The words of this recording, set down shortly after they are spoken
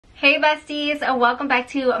Hey besties, welcome back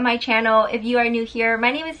to my channel. If you are new here,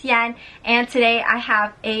 my name is Yen, and today I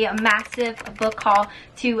have a massive book haul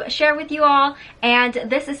to share with you all. And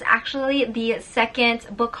this is actually the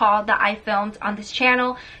second book haul that I filmed on this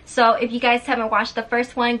channel. So if you guys haven't watched the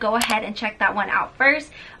first one, go ahead and check that one out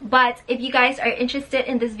first. But if you guys are interested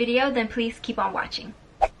in this video, then please keep on watching.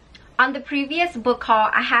 On the previous book haul,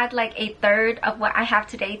 I had like a third of what I have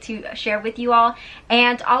today to share with you all.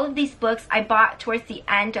 And all of these books I bought towards the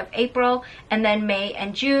end of April and then May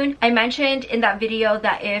and June. I mentioned in that video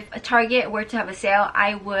that if Target were to have a sale,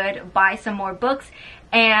 I would buy some more books.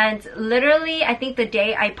 And literally, I think the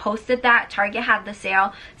day I posted that, Target had the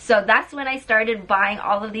sale. So that's when I started buying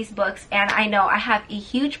all of these books. And I know I have a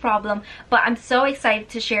huge problem, but I'm so excited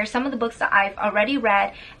to share some of the books that I've already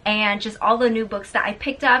read and just all the new books that I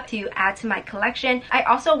picked up to add to my collection. I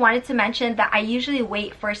also wanted to mention that I usually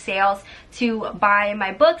wait for sales to buy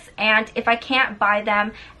my books, and if I can't buy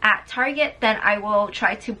them at Target, then I will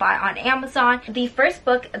try to buy on Amazon. The first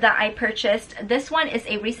book that I purchased, this one is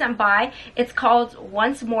a recent buy. It's called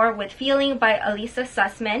Once More with Feeling by Elisa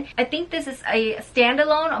Sussman. I think this is a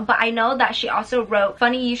standalone, but I know that she also wrote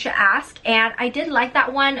Funny You Should Ask, and I did like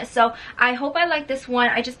that one, so I hope I like this one.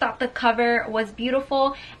 I just thought the cover was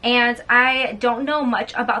beautiful, and I don't know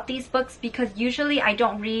much about these books because usually I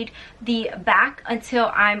don't read the back until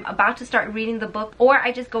I'm about to start reading the book, or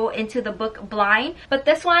I just go into the book blind. But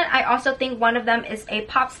this one, I also think one of them is a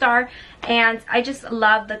pop star, and I just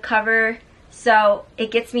love the cover, so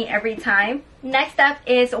it gets me every time. Next up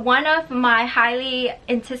is one of my highly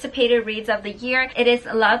anticipated reads of the year. It is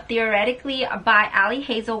Love Theoretically by Ali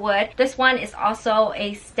Hazelwood. This one is also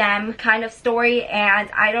a STEM kind of story,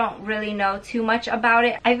 and I don't really know too much about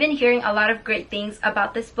it. I've been hearing a lot of great things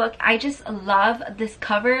about this book. I just love this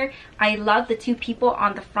cover. I love the two people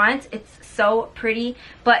on the front. It's so pretty,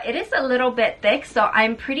 but it is a little bit thick, so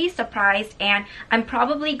I'm pretty surprised, and I'm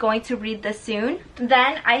probably going to read this soon.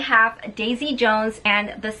 Then I have Daisy Jones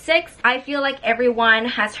and the Six. I feel like everyone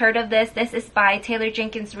has heard of this. This is by Taylor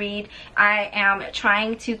Jenkins Reid. I am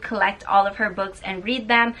trying to collect all of her books and read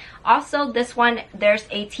them. Also, this one, there's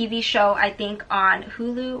a TV show, I think, on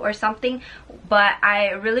Hulu or something, but I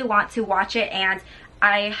really want to watch it, and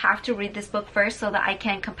I have to read this book first so that I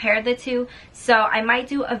can compare the two. So I might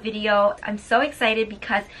do a video. I'm so excited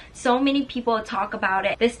because so many people talk about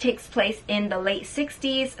it. This takes place in the late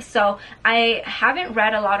 60s, so I haven't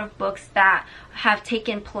read a lot of books that have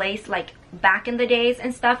taken place like back in the days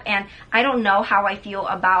and stuff, and I don't know how I feel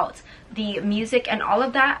about the music and all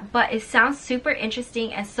of that, but it sounds super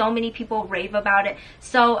interesting and so many people rave about it.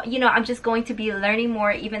 So, you know, I'm just going to be learning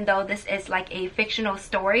more, even though this is like a fictional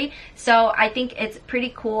story. So I think it's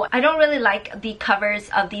pretty cool. I don't really like the covers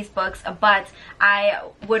of these books, but I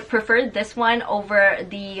would prefer this one over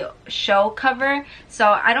the show cover. So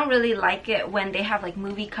I don't really like it when they have like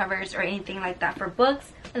movie covers or anything like that for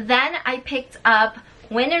books. Then I picked up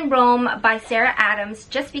When in Rome by Sarah Adams,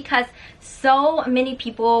 just because so many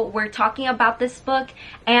people were talking about this book,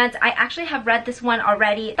 and I actually have read this one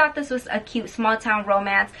already. I thought this was a cute small town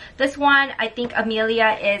romance. This one, I think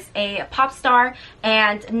Amelia is a pop star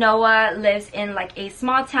and Noah lives in like a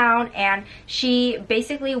small town, and she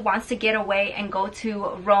basically wants to get away and go to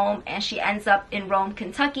Rome, and she ends up in Rome,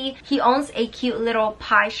 Kentucky. He owns a cute little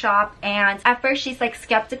pie shop, and at first she's like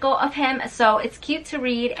skeptical of him, so it's cute to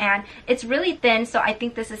read, and it's really thin, so I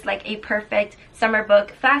think this is like a perfect summer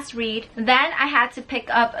book, fast read. Then I had to pick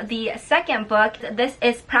up the second book. This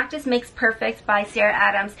is Practice Makes Perfect by Sarah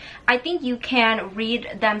Adams. I think you can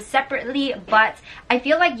read them separately, but I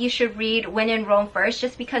feel like you should read When in Rome first,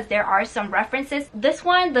 just because there are some references. This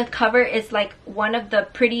one, the cover is like one of the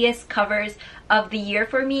prettiest covers of the year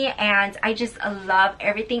for me, and I just love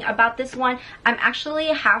everything about this one. I'm actually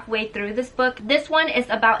halfway through this book. This one is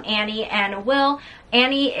about Annie and Will.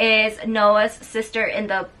 Annie is Noah's sister in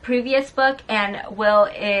the previous book, and Will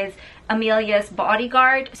is Amelia's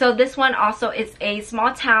bodyguard. So this one also is a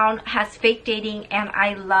small town, has fake dating, and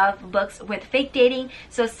I love books with fake dating.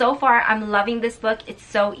 So far I'm loving this book. It's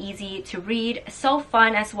so easy to read, so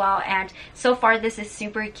fun as well, and so far this is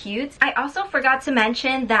super cute. I also forgot to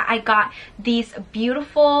mention that I got these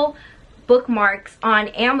beautiful bookmarks on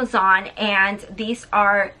Amazon, and these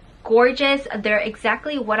are gorgeous. They're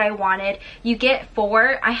exactly what I wanted. You get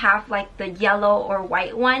 4. I have like the yellow or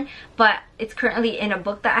white one, but it's currently in a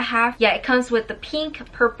book that I have. Yeah, it comes with the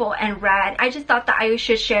pink, purple, and red. I just thought that I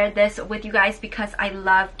should share this with you guys because I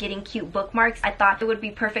love getting cute bookmarks. I thought it would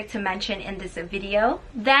be perfect to mention in this video.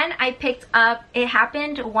 Then I picked up It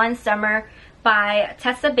Happened One Summer by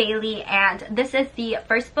Tessa Bailey, and this is the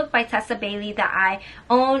first book by Tessa Bailey that I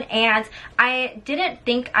own, and I didn't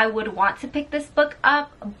think I would want to pick this book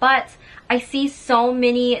up, but I see so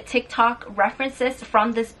many TikTok references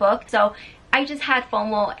from this book, so I just had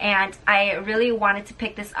FOMO and I really wanted to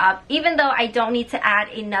pick this up. Even though I don't need to add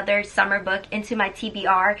another summer book into my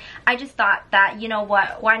TBR, I just thought that, you know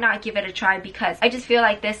what, why not give it a try, because I just feel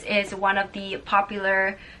like this is one of the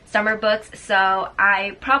popular summer books, so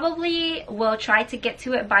I probably will try to get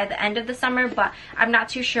to it by the end of the summer, but I'm not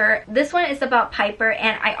too sure. This one is about Piper,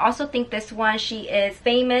 and I also think this one, she is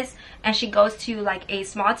famous and she goes to like a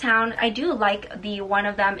small town. I do like the one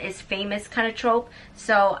of them is famous kind of trope,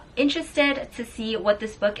 so interested to see what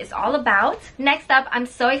this book is all about. Next up, I'm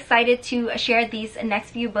so excited to share these next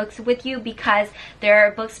few books with you because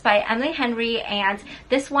they're books by Emily Henry, and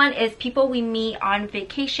this one is People We Meet on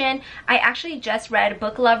Vacation. I actually just read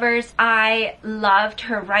Book Lovers. I loved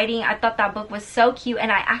her writing. I thought that book was so cute,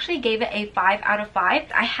 and I actually gave it a 5 out of 5.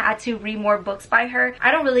 I had to read more books by her. I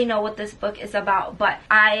don't really know what this book is about, but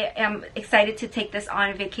I am excited to take this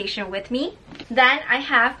on vacation with me. Then I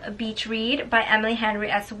have Beach Read by Emily Henry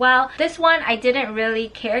as well. This one I didn't really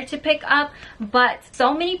care to pick up, but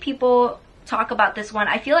so many people talk about this one.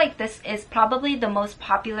 I feel like this is probably the most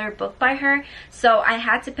popular book by her, so I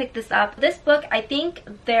had to pick this up. This book, I think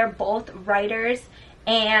they're both writers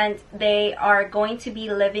and they are going to be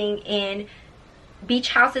living in beach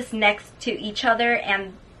houses next to each other,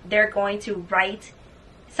 and they're going to write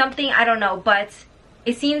something, I don't know, but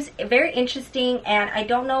it seems very interesting, and I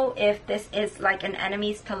don't know if this is like an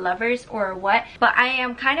enemies to lovers or what, but I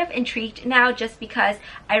am kind of intrigued now just because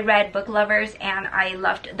I read Book Lovers and I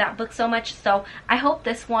loved that book so much, so I hope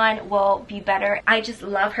this one will be better. I just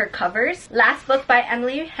love her covers. Last book by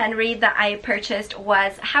Emily Henry that I purchased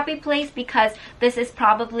was Happy Place, because this is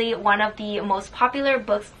probably one of the most popular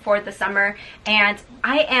books for the summer, and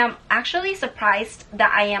I am actually surprised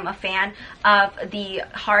that I am a fan of the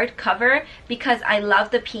hardcover because I love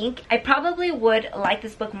the pink. I probably would like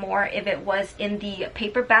this book more if it was in the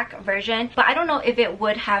paperback version, but I don't know if it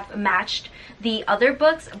would have matched the other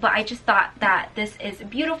books, but I just thought that this is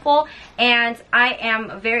beautiful and I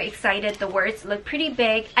am very excited. The words look pretty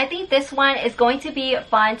big. I think this one is going to be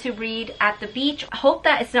fun to read at the beach. I hope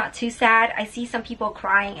that it's not too sad. I see some people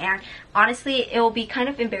crying, and honestly it will be kind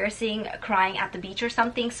of embarrassing crying at the beach or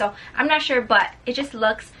something, so I'm not sure, but it just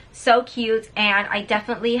looks so cute and I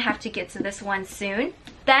definitely have to get to this one soon.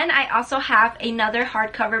 Then I also have another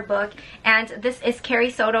hardcover book, and this is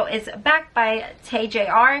Carrie Soto is Back by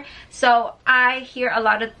TJR. So I hear a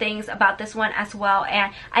lot of things about this one as well,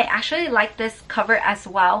 and I actually like this cover as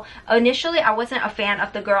well. Initially I wasn't a fan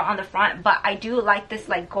of the girl on the front, but I do like this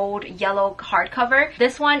like gold yellow hardcover.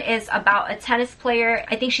 This one is about a tennis player.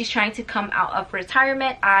 I think she's trying to come out of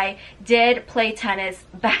retirement. I did play tennis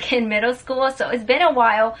back in middle school, so it's been a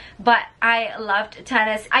while, but I loved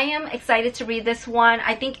tennis. I am excited to read this one.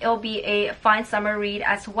 I think it'll be a fun summer read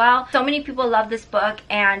as well. So many people love this book,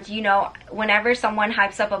 and you know, whenever someone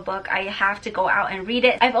hypes up a book, I have to go out and read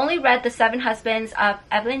it. I've only read The 7 Husbands of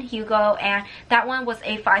Evelyn Hugo, and that one was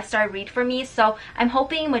a 5-star read for me, so I'm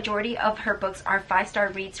hoping majority of her books are 5-star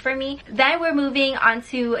reads for me. Then we're moving on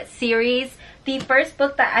to series. The first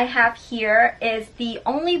book that I have here is the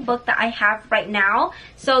only book that I have right now.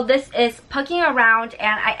 So this is Pucking Around,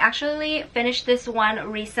 and I actually finished this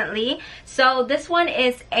one recently. So this one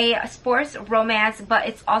is a sports romance, but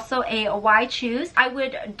it's also a why choose. I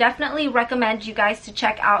would definitely recommend you guys to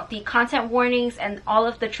check out the content warnings and all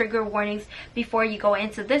of the trigger warnings before you go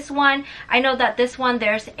into this one. I know that this one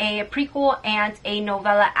there's a prequel and a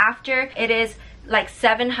novella after. It is like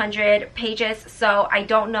 700 pages, so I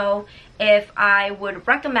don't know if I would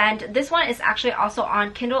recommend. This one is actually also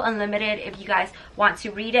on Kindle Unlimited if you guys want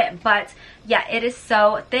to read it, but yeah, it is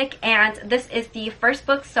so thick, and this is the first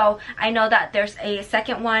book, so I know that there's a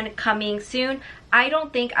second one coming soon. I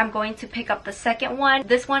don't think I'm going to pick up the second one.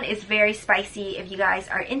 This one is very spicy if you guys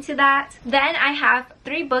are into that. Then I have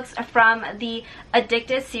 3 books from the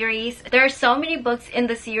Addicted series. There are so many books in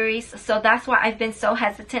the series, so that's why I've been so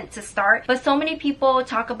hesitant to start. But so many people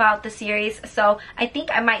talk about the series, so I think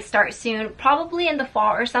I might start soon, probably in the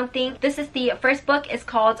fall or something. This is the first book. It's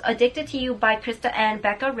called Addicted to You by Krista and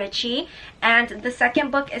Becca Ritchie. And the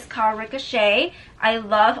second book is called Ricochet. I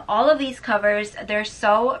love all of these covers. They're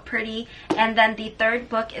so pretty. And then the third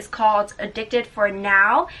book is called Addicted for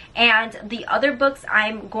Now. And the other books,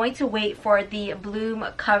 I'm going to wait for the Bloom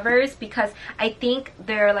covers because I think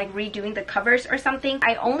they're like redoing the covers or something.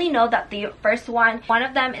 I only know that the first one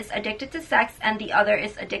of them is addicted to sex and the other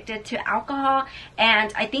is addicted to alcohol.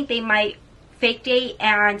 And I think they might fake date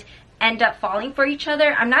and end up falling for each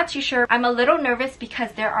other. I'm not too sure. I'm a little nervous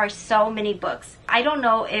because there are so many books. I don't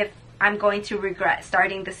know if I'm going to regret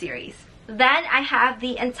starting the series. Then I have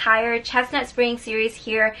the entire Chestnut Spring series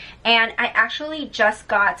here, and I actually just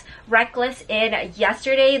got Reckless in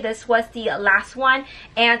yesterday. This was the last one,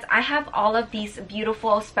 and I have all of these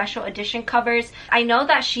beautiful special edition covers. I know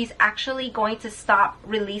that she's actually going to stop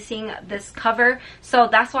releasing this cover, so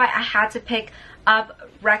that's why I had to pick up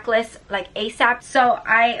Reckless like ASAP. So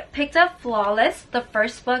I picked up Flawless, the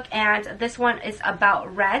first book, and this one is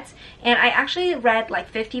about Rhett. And I actually read like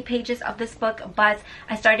 50 pages of this book, but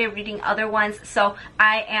I started reading other ones, so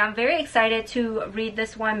I am very excited to read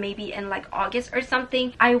this one maybe in like August or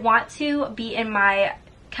something. I want to be in my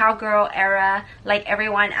cowgirl era like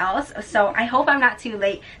everyone else, so I hope I'm not too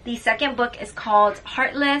late. The second book is called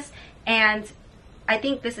Heartless, and I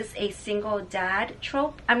think this is a single dad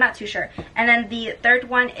trope. I'm not too sure. And then the third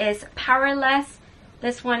one is Powerless.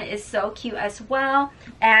 This one is so cute as well.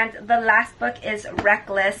 And the last book is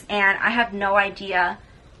Reckless, and I have no idea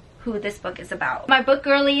who this book is about. My book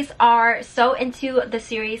girlies are so into the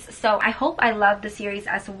series, so I hope I love the series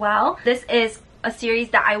as well. This is a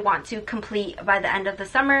series that I want to complete by the end of the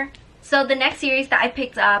summer. So the next series that I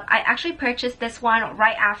picked up, I actually purchased this one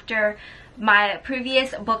right after my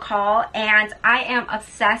previous book haul, and I am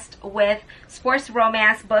obsessed with sports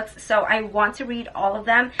romance books, so I want to read all of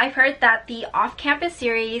them. I've heard that the Off-Campus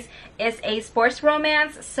series is a sports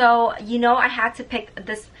romance, so you know I had to pick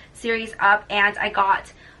this series up, and I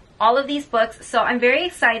got all of these books, so I'm very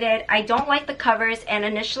excited. I don't like the covers, and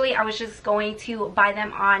initially I was just going to buy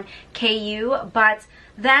them on KU, but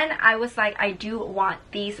then I was like, I do want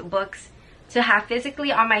these books to have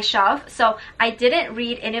physically on my shelf. So I didn't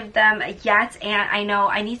read any of them yet, and I know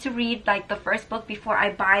I need to read like the first book before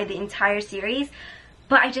I buy the entire series,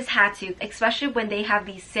 but I just had to, especially when they have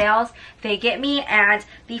these sales. They get me. And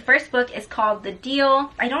the first book is called The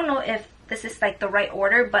Deal. I don't know if this is like the right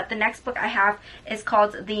order, but the next book I have is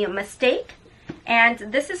called The Mistake, and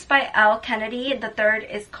this is by Elle Kennedy. The third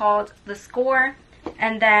is called The Score,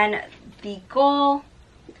 and then The Goal,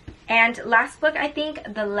 and last book I think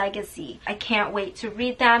The Legacy. I can't wait to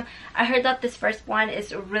read them. I heard that this first one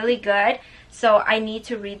is really good, so I need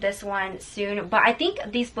to read this one soon. But I think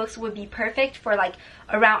these books would be perfect for like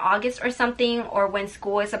around August or something, or when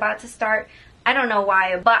school is about to start. I don't know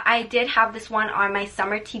why, but I did have this one on my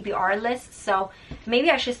summer TBR list, so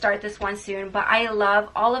maybe I should start this one soon. But I love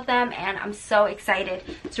all of them, and I'm so excited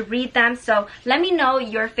to read them. So let me know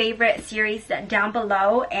your favorite series down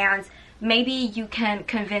below, and maybe you can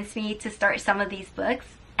convince me to start some of these books.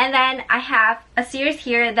 And then I have a series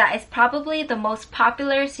here that is probably the most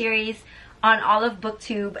popular series on all of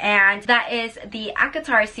BookTube, and that is the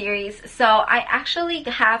ACOTAR series. So I actually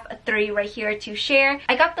have 3 right here to share.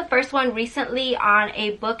 I got the first one recently on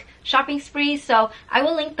a book shopping spree, so I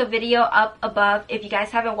will link the video up above if you guys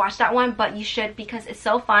haven't watched that one, but you should because it's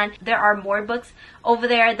so fun. There are more books over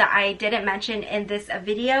there that I didn't mention in this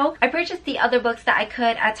video. I purchased the other books that I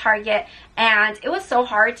could at Target, and it was so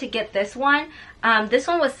hard to get this one. This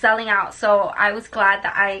one was selling out, so I was glad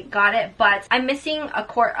that I got it, but I'm missing A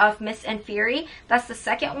Court of Mist and Fury. That's the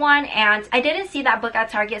second one, and I didn't see that book at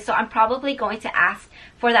Target, so I'm probably going to ask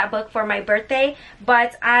for that book for my birthday,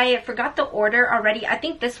 but I forgot the order already. I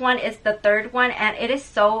think this one is the third one, and it is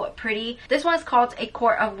so pretty. This one is called A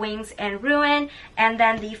Court of Wings and Ruin, and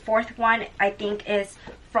then the fourth one I think is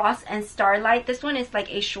Frost and Starlight. This one is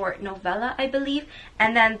like a short novella, I believe.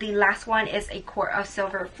 And then the last one is A Court of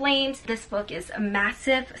Silver Flames. This book is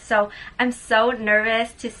massive, so I'm so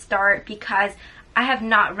nervous to start because I have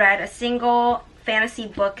not read a single fantasy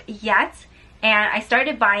book yet. And I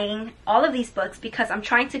started buying all of these books because I'm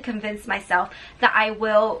trying to convince myself that I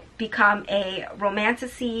will become a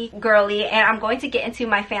romantasy girly, and I'm going to get into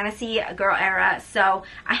my fantasy girl era, so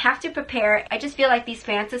I have to prepare. I just feel like these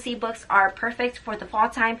fantasy books are perfect for the fall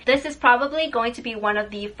time. This is probably going to be one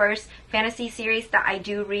of the first fantasy series that I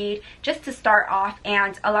do read just to start off,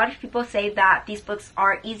 and a lot of people say that these books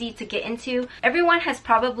are easy to get into. Everyone has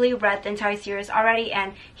probably read the entire series already,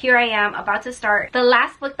 and here I am about to start. The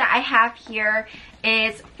last book that I have here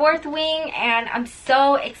is Fourth Wing, and I'm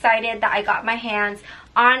so excited that I got my hands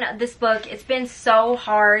on this book. It's been so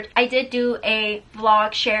hard. I did do a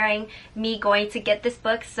vlog sharing me going to get this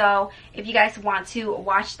book, so if you guys want to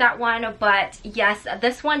watch that one. But yes,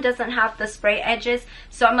 this one doesn't have the spray edges,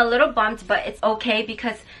 so I'm a little bummed, but it's okay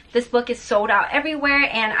because this book is sold out everywhere,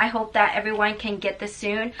 and I hope that everyone can get this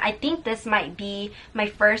soon. I think this might be my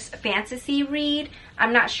first fantasy read.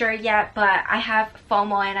 I'm not sure yet, but I have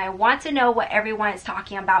FOMO and I want to know what everyone is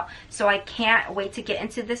talking about, so I can't wait to get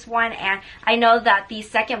into this one. And I know that the the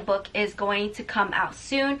second book is going to come out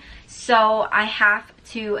soon, so I have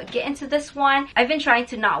to get into this one. I've been trying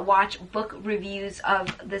to not watch book reviews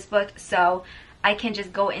of this book so I can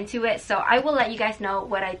just go into it, so I will let you guys know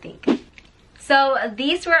what I think. So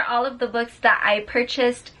these were all of the books that I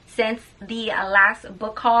purchased since the last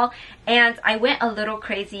book haul, and I went a little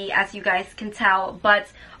crazy, as you guys can tell, but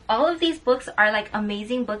all of these books are like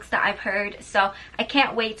amazing books that I've heard, so I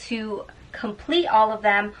can't wait to complete all of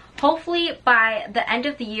them, hopefully by the end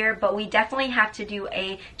of the year, but we definitely have to do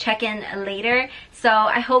a check-in later. So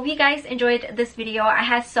I hope you guys enjoyed this video. I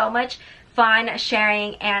had so much fun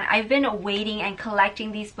sharing, and I've been waiting and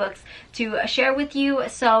collecting these books to share with you,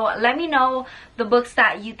 so let me know the books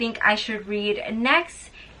that you think I should read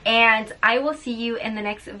next, and I will see you in the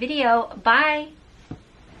next video. Bye!